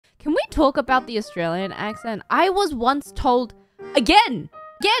talk about the Australian accent, I was once told again.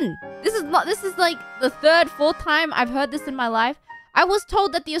 This is like the third, fourth time I've heard this in my life. I was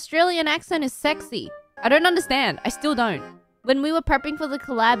told that the Australian accent is sexy. I don't understand. I still don't. When we were prepping for the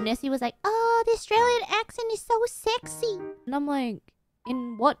collab, Nessie was like, "Oh, the Australian accent is so sexy." And I'm like,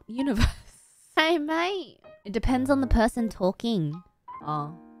 in what universe? Hey, mate. It depends on the person talking.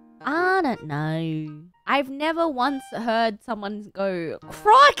 Oh, I don't know. I've never once heard someone go,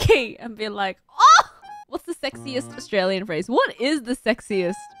 "Crikey," and be like, "Oh!" What's the sexiest Australian phrase? What is the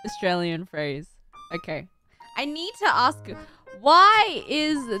sexiest Australian phrase? Okay. I need to ask, why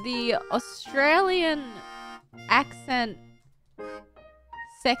is the Australian accent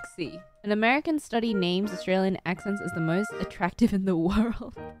sexy? An American study names Australian accents as the most attractive in the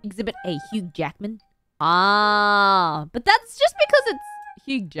world. Exhibit A, Hugh Jackman. Ah, but that's just because it's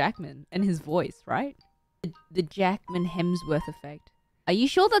Hugh Jackman and his voice, right? The Jackman Hemsworth effect. Are you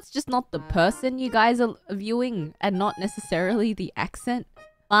sure that's just not the person you guys are viewing and not necessarily the accent?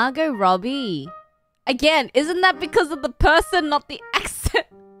 Margot Robbie. Again, isn't that because of the person, not the accent?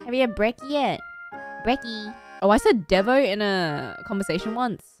 Have you had brekkie yet? Brekkie. Oh, I said Devo in a conversation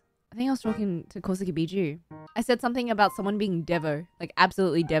once. I think I was talking to Kosaki Biju. I said something about someone being Devo. Like,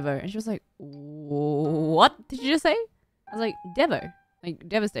 absolutely Devo. And she was like, "What did you just say?" I was like, "Devo." Like,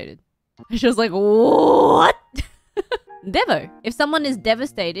 devastated. And she was like, "What?" Devo. If someone is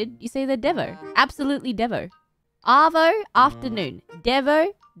devastated, you say they're Devo. Absolutely Devo. Arvo, afternoon. Devo,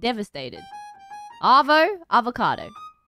 devastated. Arvo, avocado.